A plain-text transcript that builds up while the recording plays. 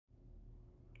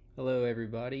Hello,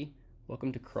 everybody.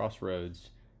 Welcome to Crossroads,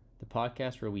 the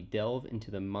podcast where we delve into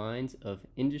the minds of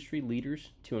industry leaders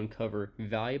to uncover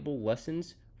valuable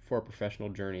lessons for our professional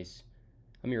journeys.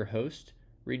 I'm your host,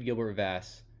 Reid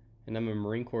Gilbert-Vass, and I'm a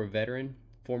Marine Corps veteran,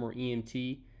 former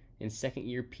EMT, and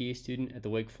second-year PA student at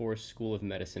the Wake Forest School of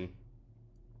Medicine.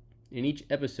 In each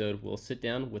episode, we'll sit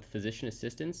down with physician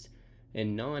assistants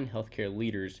and non-healthcare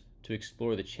leaders to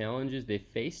explore the challenges they've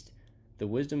faced, the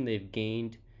wisdom they've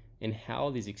gained, and how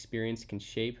these experiences can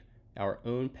shape our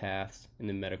own paths in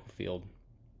the medical field.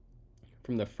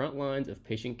 From the front lines of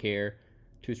patient care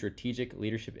to strategic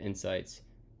leadership insights,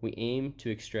 we aim to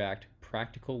extract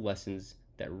practical lessons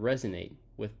that resonate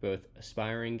with both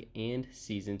aspiring and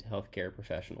seasoned healthcare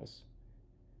professionals.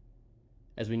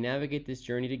 As we navigate this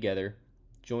journey together,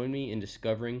 join me in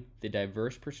discovering the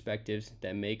diverse perspectives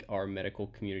that make our medical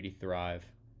community thrive.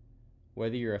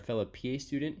 Whether you're a fellow PA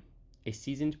student, a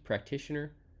seasoned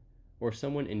practitioner, or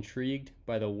someone intrigued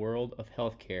by the world of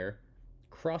healthcare,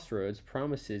 Crossroads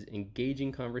promises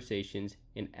engaging conversations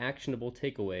and actionable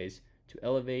takeaways to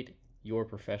elevate your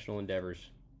professional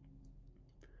endeavors.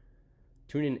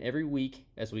 Tune in every week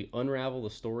as we unravel the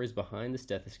stories behind the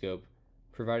stethoscope,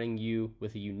 providing you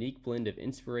with a unique blend of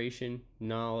inspiration,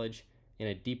 knowledge, and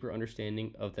a deeper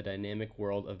understanding of the dynamic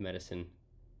world of medicine.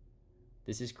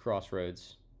 This is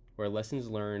Crossroads, where lessons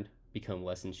learned become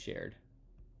lessons shared.